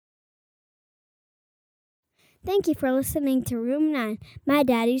Thank you for listening to Room 9, my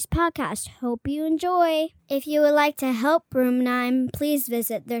daddy's podcast. Hope you enjoy. If you would like to help Room 9, please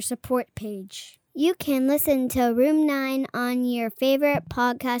visit their support page. You can listen to Room 9 on your favorite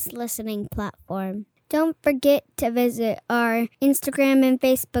podcast listening platform. Don't forget to visit our Instagram and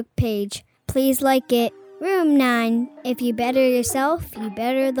Facebook page. Please like it. Room 9. If you better yourself, you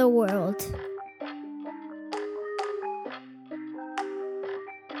better the world.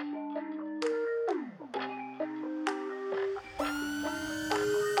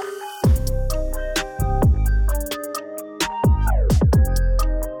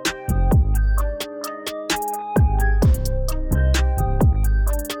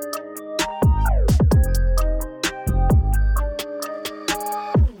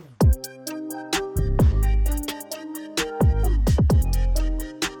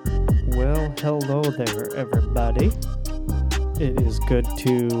 Hello there, everybody. It is good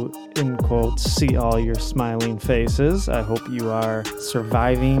to, in quotes, see all your smiling faces. I hope you are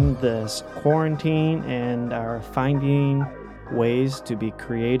surviving this quarantine and are finding ways to be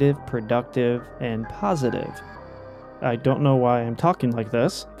creative, productive, and positive. I don't know why I'm talking like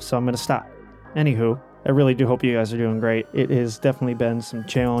this, so I'm going to stop. Anywho, I really do hope you guys are doing great. It has definitely been some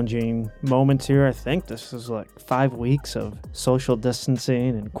challenging moments here. I think this is like 5 weeks of social distancing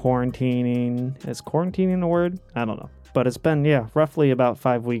and quarantining. Is quarantining a word? I don't know. But it's been, roughly about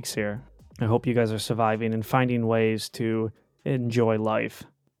 5 weeks here. I hope you guys are surviving and finding ways to enjoy life.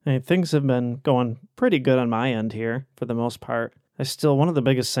 And things have been going pretty good on my end here for the most part. One of the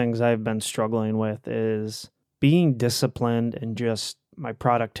biggest things I've been struggling with is being disciplined and just my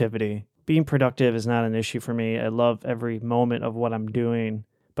productivity. Being productive is not an issue for me. I love every moment of what I'm doing,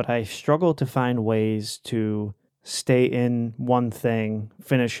 but I struggle to find ways to stay in one thing,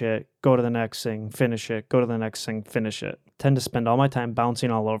 finish it, go to the next thing, finish it, go to the next thing, finish it. I tend to spend all my time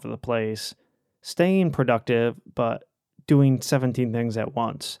bouncing all over the place, staying productive, but doing 17 things at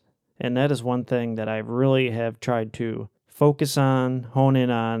once. And that is one thing that I really have tried to focus on, hone in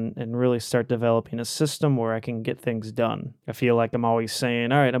on, and really start developing a system where I can get things done. I feel like I'm always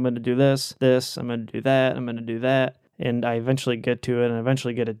saying, all right, I'm going to do this, I'm going to do that, I'm going to do that. And I eventually get to it and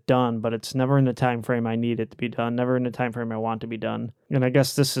eventually get it done, but it's never in the time frame I need it to be done, never in the time frame I want to be done. And I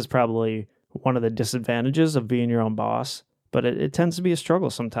guess this is probably one of the disadvantages of being your own boss, but it tends to be a struggle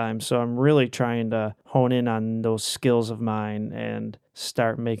sometimes. So I'm really trying to hone in on those skills of mine and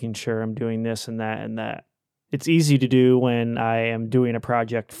start making sure I'm doing this and that and that. It's easy to do when I am doing a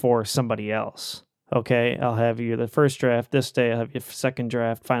project for somebody else. Okay, I'll have you the first draft this day, I'll have you second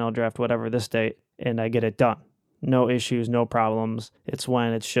draft, final draft, whatever this date, and I get it done. No issues, no problems. It's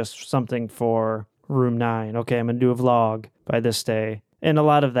when it's just something for Room 9. Okay, I'm going to do a vlog by this day. And a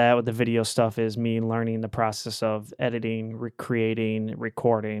lot of that with the video stuff is me learning the process of editing, recreating,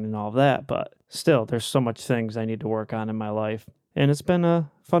 recording, and all of that. But still, there's so much things I need to work on in my life. And it's been a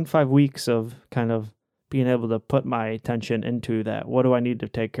fun 5 weeks of kind of being able to put my attention into that. What do I need to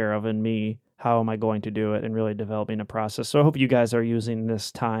take care of in me? How am I going to do it? And really developing a process. So I hope you guys are using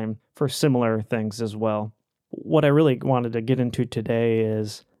this time for similar things as well. What I really wanted to get into today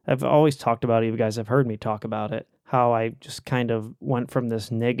is, I've always talked about it, you guys have heard me talk about it, how I just kind of went from this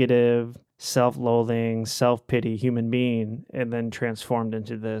negative, self-loathing, self-pity human being and then transformed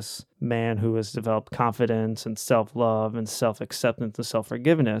into this man who has developed confidence and self-love and self-acceptance and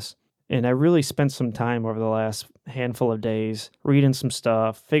self-forgiveness. And I really spent some time over the last handful of days reading some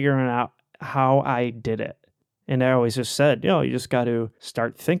stuff, figuring out how I did it. And I always just said, you just got to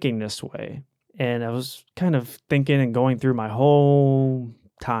start thinking this way. And I was kind of thinking and going through my whole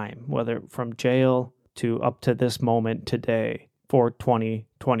time, whether from jail to up to this moment today for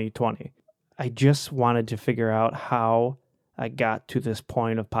 2020. I just wanted to figure out how I got to this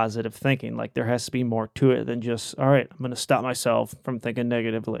point of positive thinking. Like there has to be more to it than just, all right, I'm going to stop myself from thinking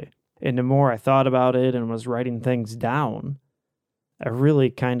negatively. And the more I thought about it and was writing things down, I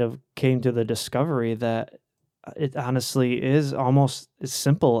really kind of came to the discovery that it honestly is almost as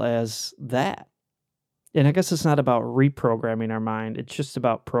simple as that. And I guess it's not about reprogramming our mind. It's just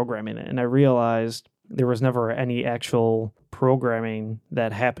about programming it. And I realized there was never any actual programming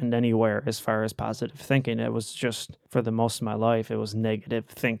that happened anywhere as far as positive thinking. It was just, for the most of my life, it was negative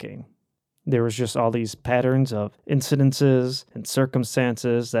thinking. There was just all these patterns of incidences and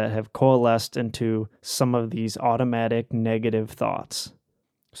circumstances that have coalesced into some of these automatic negative thoughts.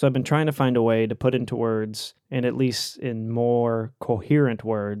 So I've been trying to find a way to put into words, and at least in more coherent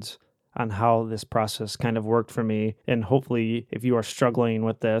words, on how this process kind of worked for me. And hopefully, if you are struggling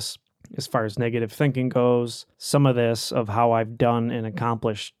with this, as far as negative thinking goes, some of this of how I've done and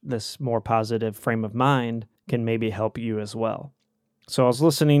accomplished this more positive frame of mind can maybe help you as well. So I was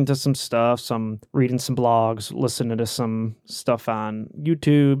listening to some stuff, reading some blogs, listening to some stuff on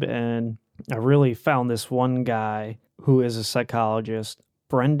YouTube, and I really found this one guy who is a psychologist,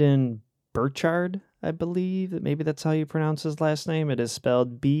 Brendan Burchard, I believe. Maybe that's how you pronounce his last name. It is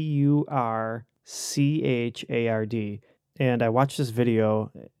spelled Burchard. And I watched this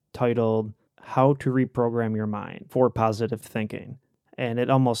video titled How to Reprogram Your Mind for Positive Thinking. And it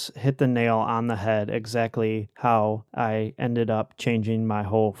almost hit the nail on the head exactly how I ended up changing my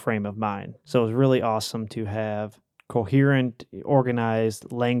whole frame of mind. So it was really awesome to have coherent,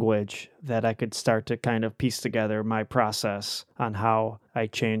 organized language that I could start to kind of piece together my process on how I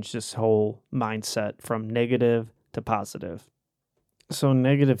changed this whole mindset from negative to positive. So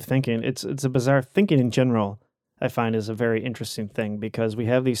negative thinking, it's a bizarre thinking in general, I find is a very interesting thing because we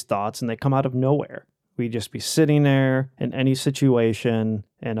have these thoughts and they come out of nowhere. We just be sitting there in any situation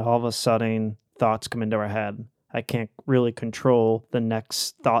and all of a sudden thoughts come into our head. I can't really control the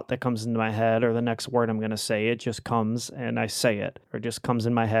next thought that comes into my head or the next word I'm going to say. It just comes and I say it, or it just comes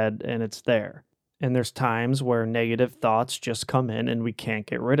in my head and it's there. And there's times where negative thoughts just come in and we can't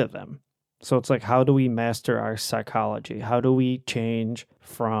get rid of them. So it's like, how do we master our psychology? How do we change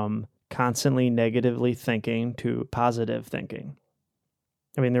from constantly negatively thinking to positive thinking?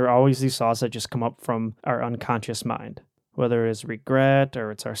 I mean, there are always these thoughts that just come up from our unconscious mind, whether it is regret or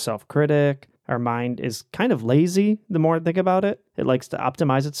it's our self-critic. Our mind is kind of lazy the more I think about it. It likes to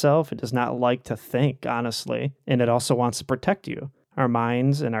optimize itself. It does not like to think, honestly. And it also wants to protect you. Our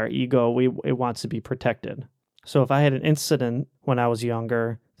minds and our ego, it wants to be protected. So if I had an incident when I was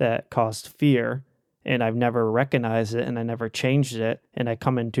younger that caused fear, and I've never recognized it and I never changed it, and I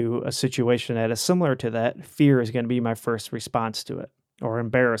come into a situation that is similar to that, fear is going to be my first response to it. Or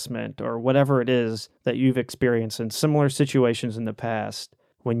embarrassment, or whatever it is that you've experienced in similar situations in the past.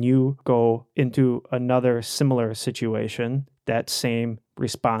 When you go into another similar situation, that same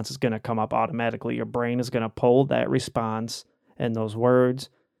response is going to come up automatically. Your brain is going to pull that response and those words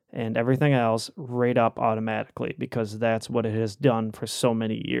and everything else right up automatically because that's what it has done for so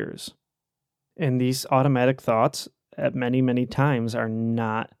many years. And these automatic thoughts at many, many times are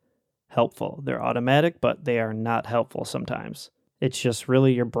not helpful. They're automatic, but they are not helpful sometimes. It's just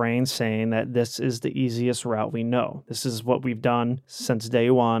really your brain saying that this is the easiest route we know. This is what we've done since day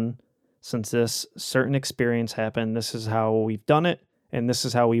one. Since this certain experience happened, this is how we've done it, and this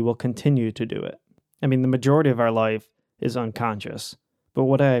is how we will continue to do it. I mean, the majority of our life is unconscious. But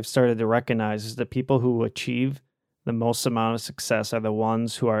what I've started to recognize is the people who achieve the most amount of success are the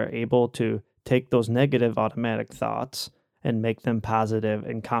ones who are able to take those negative automatic thoughts and make them positive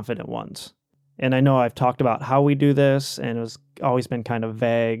and confident ones. And I know I've talked about how we do this, and it was always been kind of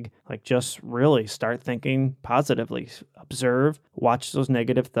vague. Like, just really start thinking positively. Observe, watch those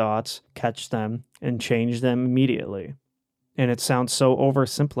negative thoughts, catch them, and change them immediately. And it sounds so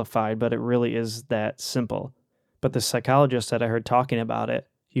oversimplified, but it really is that simple. But the psychologist that I heard talking about it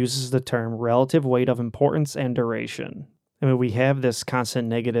uses the term relative weight of importance and duration. I mean, we have this constant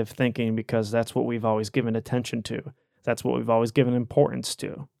negative thinking because that's what we've always given attention to. That's what we've always given importance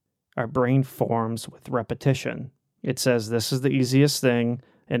to. Our brain forms with repetition. It says this is the easiest thing,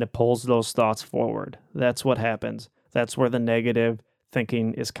 and it pulls those thoughts forward. That's what happens. That's where the negative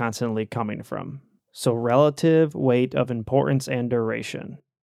thinking is constantly coming from. So relative weight of importance and duration.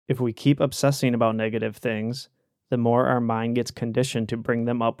 If we keep obsessing about negative things, the more our mind gets conditioned to bring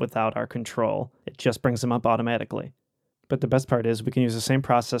them up without our control. It just brings them up automatically. But the best part is we can use the same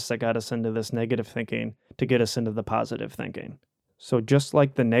process that got us into this negative thinking to get us into the positive thinking. So just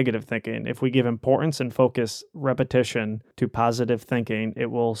like the negative thinking, if we give importance and focus repetition to positive thinking, it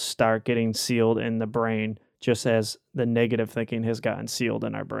will start getting sealed in the brain just as the negative thinking has gotten sealed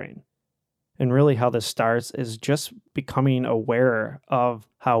in our brain. And really how this starts is just becoming aware of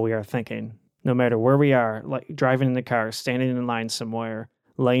how we are thinking. No matter where we are, like driving in the car, standing in line somewhere,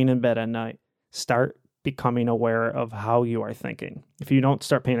 laying in bed at night, start becoming aware of how you are thinking. If you don't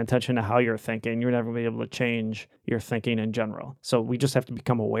start paying attention to how you're thinking, you're never going to be able to change your thinking in general. So we just have to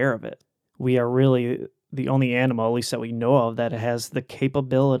become aware of it. We are really the only animal, at least that we know of, that has the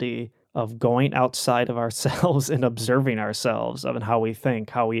capability of going outside of ourselves and observing ourselves of how we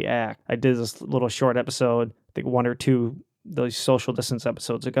think, how we act. I did this little short episode, I think 1 or 2 those social distance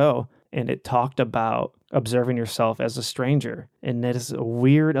episodes ago, and it talked about observing yourself as a stranger. And that is a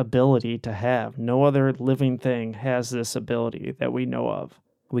weird ability to have. No other living thing has this ability that we know of.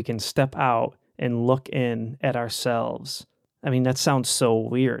 We can step out and look in at ourselves. I mean, that sounds so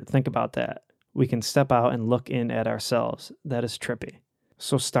weird. Think about that. We can step out and look in at ourselves. That is trippy.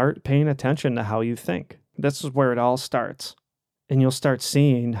 So start paying attention to how you think. This is where it all starts. And you'll start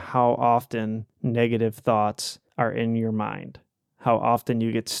seeing how often negative thoughts are in your mind, how often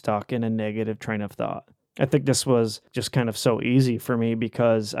you get stuck in a negative train of thought. I think this was just kind of so easy for me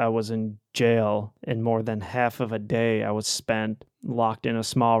because I was in jail and more than half of a day I was spent locked in a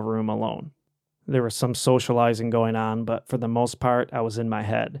small room alone. There was some socializing going on, but for the most part, I was in my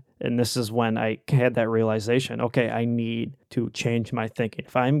head. And this is when I had that realization, okay, I need to change my thinking.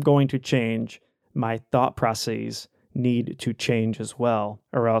 If I'm going to change, my thought processes need to change as well,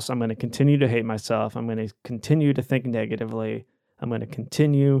 or else I'm going to continue to hate myself. I'm going to continue to think negatively. I'm going to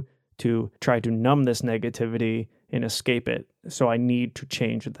continue to try to numb this negativity and escape it. So I need to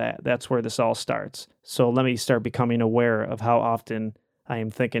change that. That's where this all starts. So let me start becoming aware of how often I am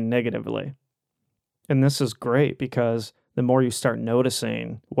thinking negatively. And this is great because the more you start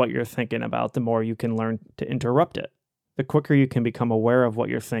noticing what you're thinking about, the more you can learn to interrupt it. The quicker you can become aware of what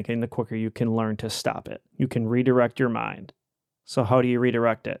you're thinking, the quicker you can learn to stop it. You can redirect your mind. So how do you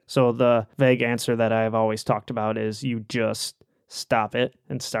redirect it? So the vague answer that I've always talked about is you just stop it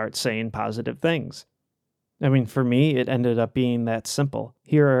and start saying positive things. I mean, for me, it ended up being that simple.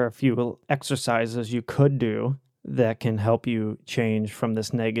 Here are a few exercises you could do that can help you change from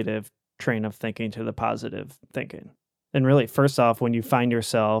this negative train of thinking to the positive thinking. And really, first off, when you find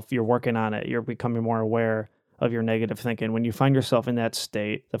yourself, you're working on it, you're becoming more aware of your negative thinking. When you find yourself in that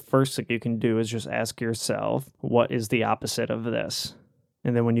state, the first thing you can do is just ask yourself, what is the opposite of this?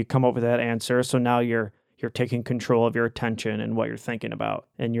 And then when you come up with that answer, so now you're taking control of your attention and what you're thinking about,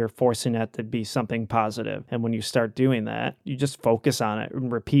 and you're forcing it to be something positive. And when you start doing that, you just focus on it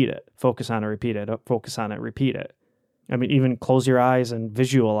and repeat it. Focus on it, repeat it. Focus on it, repeat it. I mean, even close your eyes and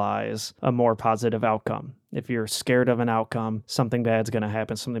visualize a more positive outcome. If you're scared of an outcome, something bad's going to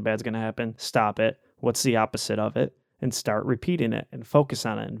happen, stop it. What's the opposite of it? And start repeating it and focus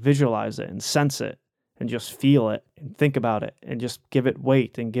on it and visualize it and sense it and just feel it and think about it and just give it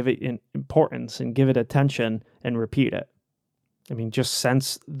weight and give it importance and give it attention and repeat it. I mean, just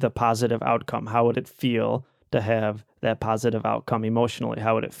sense the positive outcome. How would it feel to have that positive outcome emotionally?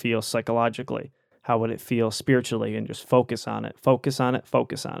 How would it feel psychologically? How would it feel spiritually? And just focus on it, focus on it,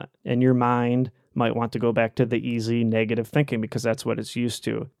 focus on it. And your mind might want to go back to the easy negative thinking because that's what it's used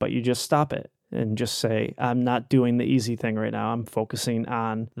to, but you just stop it and just say, I'm not doing the easy thing right now. I'm focusing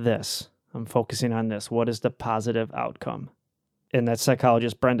on this. I'm focusing on this. What is the positive outcome? And that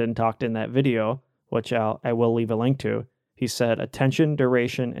psychologist Brendan talked in that video, which I will leave a link to. He said attention,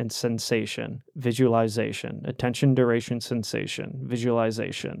 duration, and sensation, visualization, attention, duration, sensation,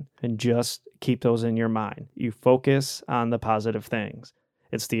 visualization, and just keep those in your mind. You focus on the positive things.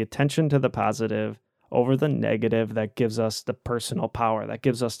 It's the attention to the positive over the negative that gives us the personal power, that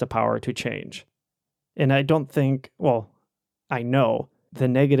gives us the power to change. And I don't think, I know the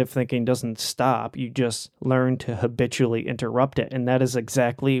negative thinking doesn't stop. You just learn to habitually interrupt it. And that is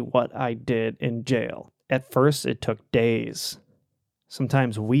exactly what I did in jail. At first, it took days,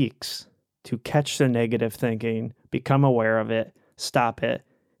 sometimes weeks, to catch the negative thinking, become aware of it, stop it,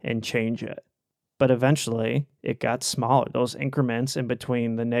 and change it. But eventually, it got smaller. Those increments in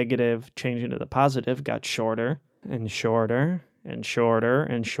between the negative changing to the positive got shorter and shorter and shorter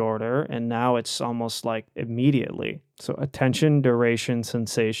and shorter, and now it's almost like immediately. So attention, duration,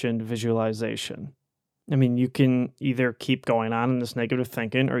 sensation, visualization. I mean, you can either keep going on in this negative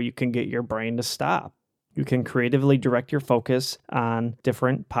thinking, or you can get your brain to stop. You can creatively direct your focus on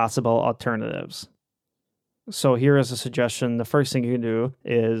different possible alternatives. So here is a suggestion. The first thing you can do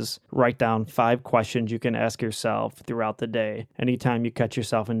is write down 5 questions you can ask yourself throughout the day, anytime you catch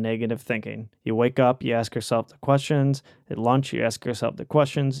yourself in negative thinking. You wake up, you ask yourself the questions. At lunch, you ask yourself the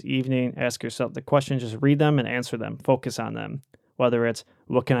questions. Evening, ask yourself the questions. Just read them and answer them. Focus on them. Whether it's,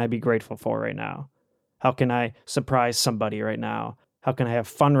 what can I be grateful for right now? How can I surprise somebody right now? How can I have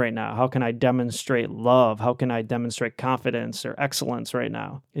fun right now? How can I demonstrate love? How can I demonstrate confidence or excellence right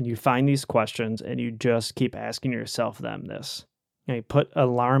now? And you find these questions and you just keep asking yourself this. You put an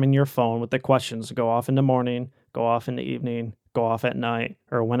alarm in your phone with the questions. Go off in the morning, go off in the evening, go off at night,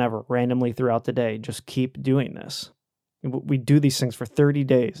 or whenever, randomly throughout the day. Just keep doing this. We do these things for 30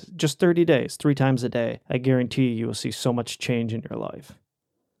 days, just 30 days, 3 times a day. I guarantee you will see so much change in your life.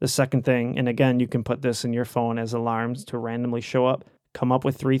 The second thing, and again, you can put this in your phone as alarms to randomly show up, come up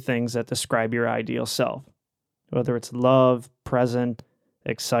with 3 things that describe your ideal self. Whether it's love, present,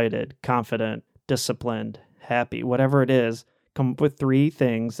 excited, confident, disciplined, happy, whatever it is, come up with 3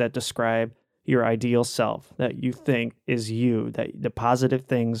 things that describe your ideal self, that you think is you, that the positive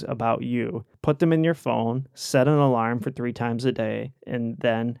things about you. Put them in your phone, set an alarm for 3 times a day, and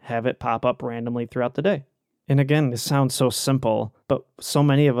then have it pop up randomly throughout the day. And again, this sounds so simple, but so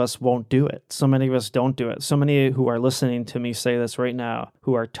many of us won't do it. So many of us don't do it. So many who are listening to me say this right now,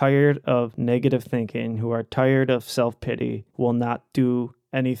 who are tired of negative thinking, who are tired of self-pity, will not do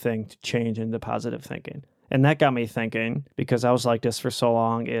anything to change into positive thinking. And that got me thinking, because I was like this for so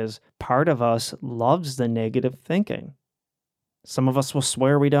long, is part of us loves the negative thinking. Some of us will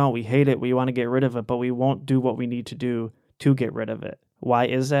swear we don't, we hate it, we want to get rid of it, but we won't do what we need to do to get rid of it. Why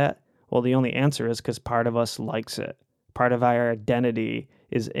is that? Well, the only answer is because part of us likes it. Part of our identity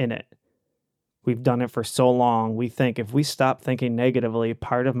is in it. We've done it for so long, we think if we stop thinking negatively,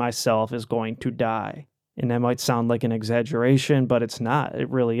 part of myself is going to die. And that might sound like an exaggeration, but it's not. It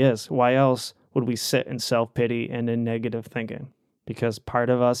really is. Why else would we sit in self-pity and in negative thinking? Because part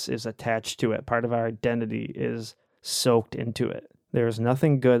of us is attached to it. Part of our identity is soaked into it. There is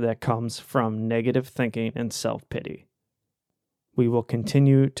nothing good that comes from negative thinking and self-pity. We will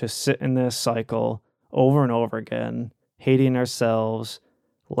continue to sit in this cycle over and over again, hating ourselves,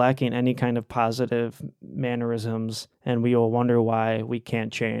 lacking any kind of positive mannerisms, and we will wonder why we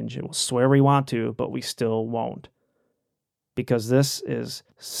can't change. We'll swear we want to, but we still won't. Because this is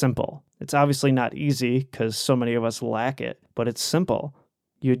simple. It's obviously not easy because so many of us lack it, but it's simple.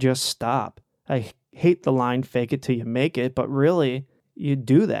 You just stop. I hate the line, fake it till you make it, but really, you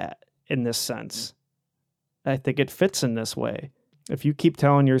do that in this sense. I think it fits in this way. If you keep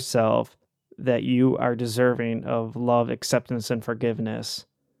telling yourself that you are deserving of love, acceptance, and forgiveness,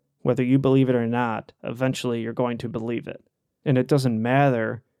 whether you believe it or not, eventually you're going to believe it. And it doesn't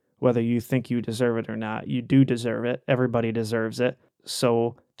matter whether you think you deserve it or not. You do deserve it. Everybody deserves it.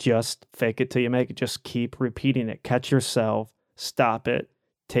 So just fake it till you make it. Just keep repeating it. Catch yourself. Stop it.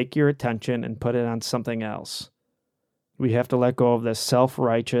 Take your attention and put it on something else. We have to let go of this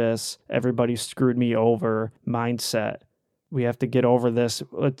self-righteous, everybody screwed me over mindset. We have to get over this,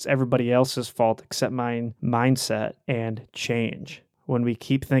 it's everybody else's fault except mine mindset and change. When we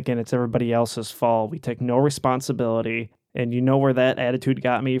keep thinking it's everybody else's fault, we take no responsibility. And you know where that attitude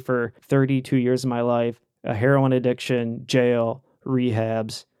got me for 32 years of my life? A heroin addiction, jail,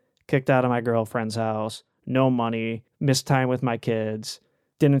 rehabs, kicked out of my girlfriend's house, no money, missed time with my kids,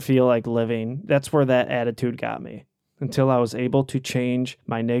 didn't feel like living. That's where that attitude got me. Until I was able to change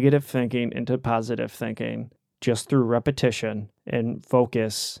my negative thinking into positive thinking just through repetition and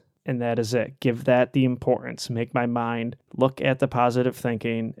focus. And that is it. Give that the importance. Make my mind look at the positive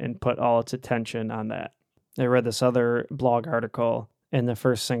thinking and put all its attention on that. I read this other blog article, and the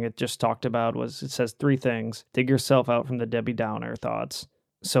first thing it just talked about was, it says 3 things. Dig yourself out from the Debbie Downer thoughts.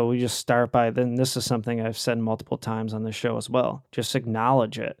 So we just start by, then this is something I've said multiple times on the show as well. Just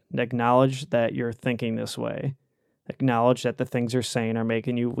acknowledge it. Acknowledge that you're thinking this way. Acknowledge that the things you're saying are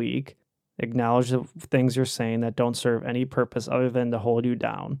making you weak. Acknowledge the things you're saying that don't serve any purpose other than to hold you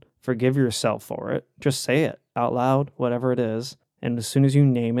down. Forgive yourself for it. Just say it out loud, whatever it is. And as soon as you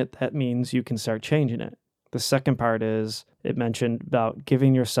name it, that means you can start changing it. The second part is, it mentioned about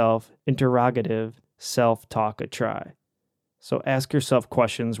giving yourself interrogative self-talk a try. So ask yourself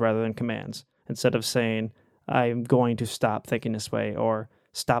questions rather than commands. Instead of saying, I'm going to stop thinking this way or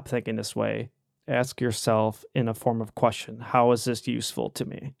stop thinking this way, ask yourself in a form of question, how is this useful to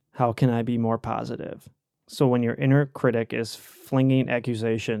me? How can I be more positive? So when your inner critic is flinging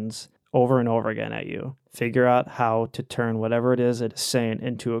accusations over and over again at you, figure out how to turn whatever it is saying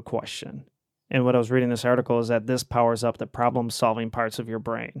into a question. And what I was reading in this article is that this powers up the problem-solving parts of your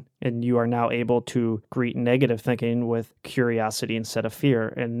brain. And you are now able to greet negative thinking with curiosity instead of fear.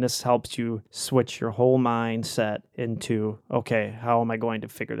 And this helps you switch your whole mindset into, okay, how am I going to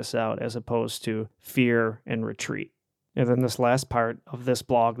figure this out, as opposed to fear and retreat. And then this last part of this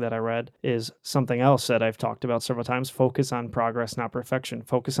blog that I read is something else that I've talked about several times. Focus on progress, not perfection.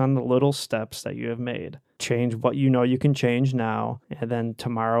 Focus on the little steps that you have made. Change what you know you can change now, and then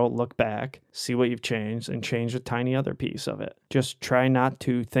tomorrow look back, see what you've changed, and change a tiny other piece of it. Just try not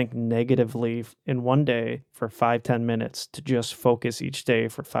to think negatively in one day for 5-10 minutes, to just focus each day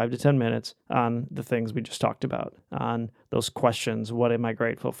for 5 to 10 minutes on the things we just talked about, on those questions. What am I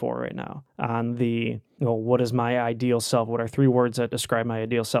grateful for right now? On the, what is my ideal self? What are 3 words that describe my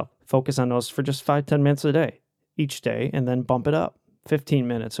ideal self? Focus on those for just 5-10 minutes a day, each day, and then bump it up 15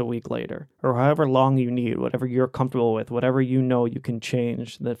 minutes a week later, or however long you need, whatever you're comfortable with, whatever you know you can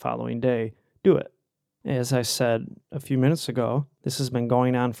change the following day, do it. As I said a few minutes ago, this has been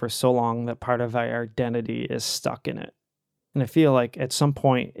going on for so long that part of our identity is stuck in it. And I feel like at some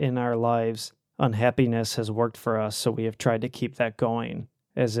point in our lives, unhappiness has worked for us, so we have tried to keep that going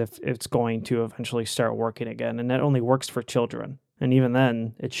as if it's going to eventually start working again. And that only works for children. And even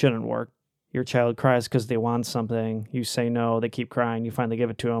then, it shouldn't work. Your child cries because they want something. You say no, they keep crying, you finally give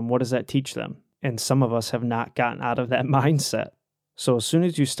it to them. What does that teach them? And some of us have not gotten out of that mindset. So as soon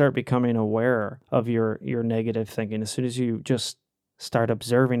as you start becoming aware of your negative thinking, as soon as you just start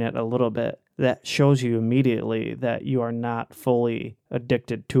observing it a little bit, that shows you immediately that you are not fully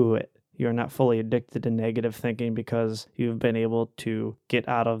addicted to it. You're not fully addicted to negative thinking because you've been able to get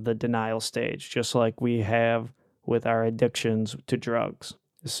out of the denial stage, just like we have with our addictions to drugs.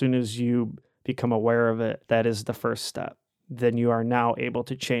 As soon as you become aware of it, that is the first step. Then you are now able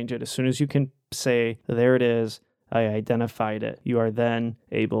to change it. As soon as you can say, there it is, I identified it, you are then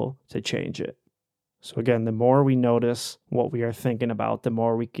able to change it. So again, the more we notice what we are thinking about, the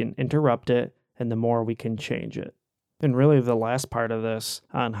more we can interrupt it and the more we can change it. And really the last part of this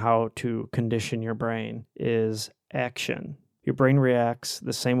on how to condition your brain is action. Your brain reacts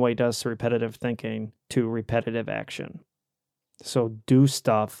the same way it does to repetitive thinking to repetitive action. So do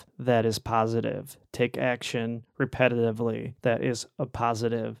stuff that is positive. Take action repetitively that is a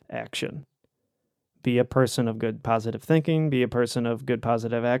positive action. Be a person of good positive thinking, be a person of good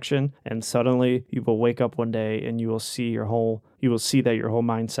positive action, and suddenly you will wake up one day and you will see that your whole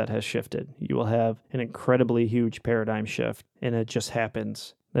mindset has shifted. You will have an incredibly huge paradigm shift, and it just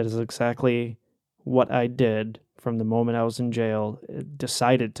happens. That is exactly what I did from the moment I was in jail,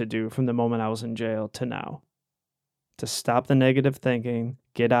 decided to do from the moment I was in jail to now. To stop the negative thinking,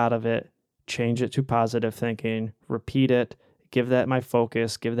 get out of it, change it to positive thinking, repeat it, give that my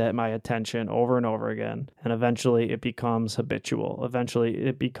focus, give that my attention over and over again. And eventually it becomes habitual. Eventually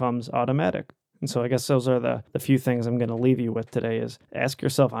it becomes automatic. And so I guess those are the few things I'm going to leave you with today is ask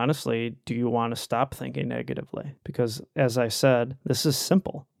yourself honestly, do you want to stop thinking negatively? Because as I said, this is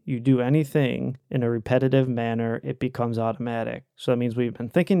simple. You do anything in a repetitive manner, it becomes automatic. So that means we've been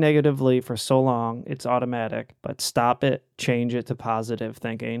thinking negatively for so long, it's automatic. But stop it, change it to positive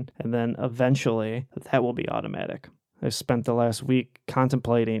thinking, and then eventually that will be automatic. I spent the last week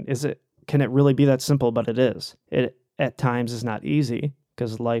contemplating, can it really be that simple? But it is. It at times is not easy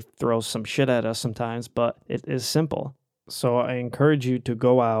because life throws some shit at us sometimes, but it is simple. So I encourage you to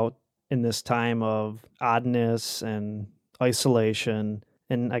go out in this time of oddness and isolation.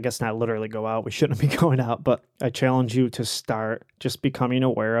 And I guess not literally go out, we shouldn't be going out, but I challenge you to start just becoming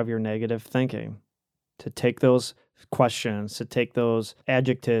aware of your negative thinking, to take those questions, to take those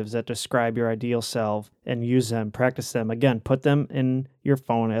adjectives that describe your ideal self and use them, practice them. Again, put them in your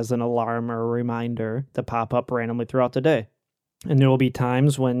phone as an alarm or a reminder to pop up randomly throughout the day. And there will be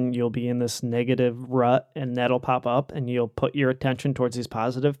times when you'll be in this negative rut and that'll pop up and you'll put your attention towards these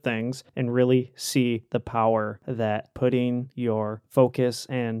positive things and really see the power that putting your focus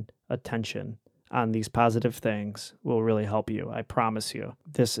and attention on these positive things will really help you. I promise you.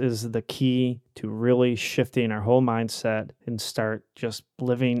 This is the key to really shifting our whole mindset and start just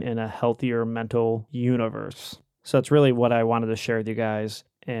living in a healthier mental universe. So that's really what I wanted to share with you guys.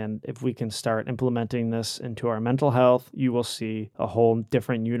 And if we can start implementing this into our mental health, you will see a whole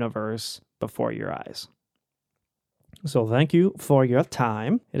different universe before your eyes. So thank you for your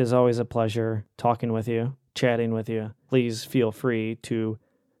time. It is always a pleasure talking with you, chatting with you. Please feel free to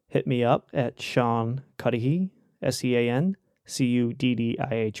hit me up at Sean Cuddihy, SeanCuddihy,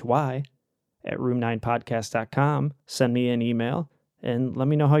 at room9podcast.com. Send me an email. And let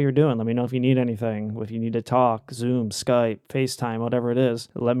me know how you're doing. Let me know if you need anything. If you need to talk, Zoom, Skype, FaceTime, whatever it is,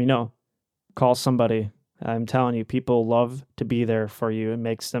 let me know. Call somebody. I'm telling you, people love to be there for you. It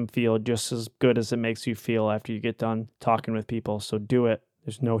makes them feel just as good as it makes you feel after you get done talking with people. So do it.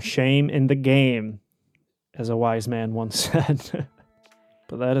 There's no shame in the game, as a wise man once said.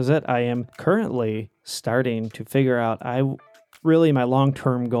 But that is it. I am currently starting to figure out, my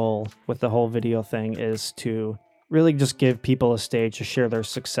long-term goal with the whole video thing is to really just give people a stage to share their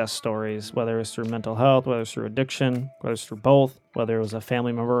success stories, whether it's through mental health, whether it's through addiction, whether it's through both, whether it was a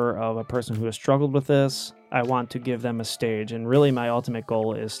family member of a person who has struggled with this. I want to give them a stage. And really my ultimate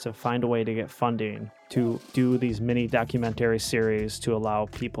goal is to find a way to get funding to do these mini documentary series to allow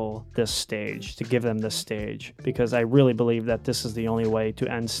people this stage, to give them this stage. Because I really believe that this is the only way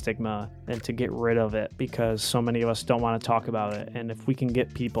to end stigma and to get rid of it, because so many of us don't want to talk about it. And if we can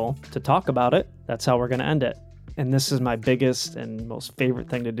get people to talk about it, that's how we're going to end it. And this is my biggest and most favorite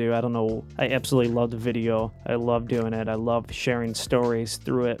thing to do. I don't know. I absolutely love the video. I love doing it. I love sharing stories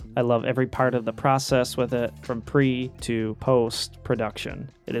through it. I love every part of the process with it, from pre to post production.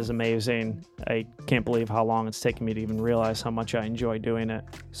 It is amazing. I can't believe how long it's taken me to even realize how much I enjoy doing it.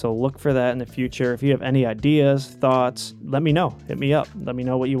 So look for that in the future. If you have any ideas, thoughts, let me know. Hit me up. Let me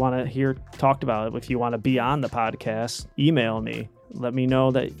know what you want to hear talked about. If you want to be on the podcast, email me. Let me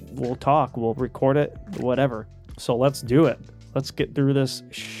know that we'll talk. We'll record it, whatever. So let's do it. Let's get through this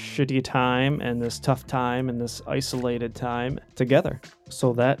shitty time and this tough time and this isolated time together.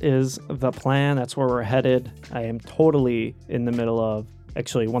 So that is the plan. That's where we're headed. I am totally in the middle of,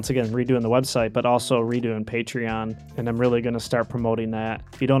 actually, once again, redoing the website, but also redoing Patreon. And I'm really going to start promoting that.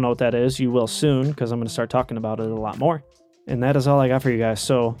 If you don't know what that is, you will soon, because I'm going to start talking about it a lot more. And that is all I got for you guys.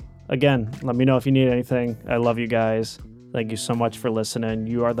 So again, let me know if you need anything. I love you guys. Thank you so much for listening.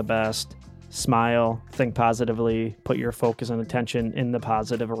 You are the best. Smile, think positively, put your focus and attention in the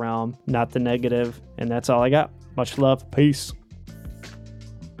positive realm, not the negative. And that's all I got. Much love. Peace.